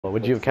Well,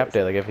 would you have kept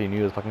it, like, if you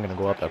knew it was fucking gonna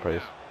go up that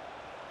price?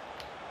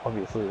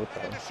 Obviously, what the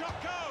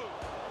hell?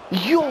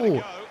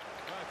 Yo!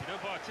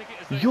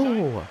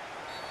 Yo!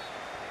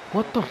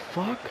 What the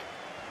fuck?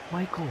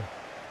 Michael,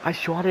 I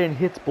shot it and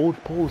hits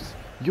both posts.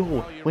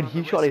 Yo, when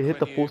he shot it, hit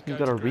the post and he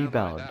got a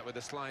rebound.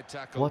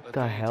 What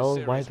the hell?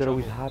 Why does that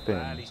always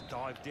happen?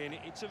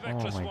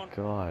 Oh my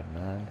god,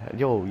 man.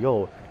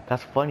 Yo,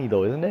 that's funny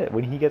though, isn't it?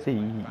 When he gets a,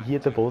 he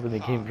hits a post and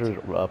it came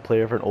for a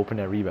player for an open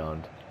net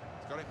rebound.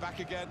 Got it back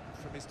again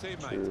from his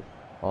teammate. True.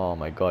 Oh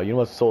my god, you know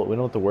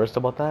what the worst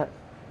about that?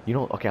 You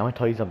know, okay, I'm gonna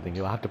tell you something.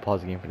 I have to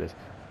pause the game for this.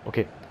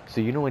 Okay,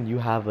 so you know when you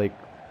have like,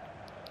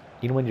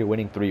 you know when you're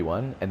winning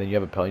 3-1 and then you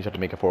have a penalty shot to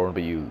make it 4-1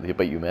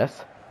 but you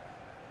miss?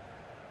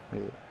 Yeah.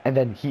 And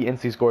then he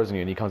instantly scores on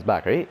you and he comes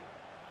back, right?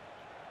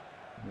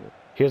 Yeah.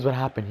 Here's what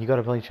happened. He got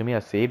a penalty to me, I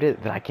saved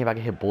it, then I came back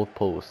and hit both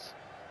posts.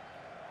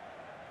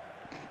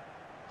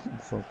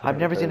 I've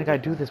never seen a guy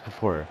do this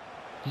before.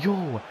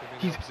 Yo,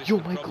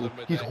 Michael,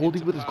 he's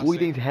holding with his goalie,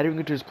 then he's headering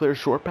into his player's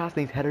short pass,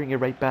 and he's headering it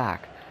right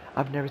back.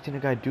 I've never seen a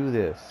guy do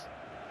this.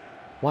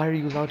 Why are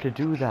you allowed to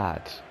do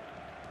that?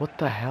 What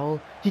the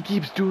hell? He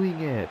keeps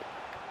doing it.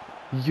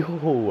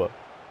 Yo.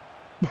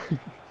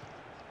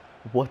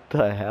 What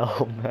the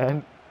hell,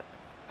 man?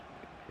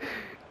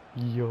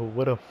 Yo,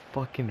 what a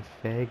fucking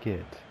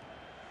faggot.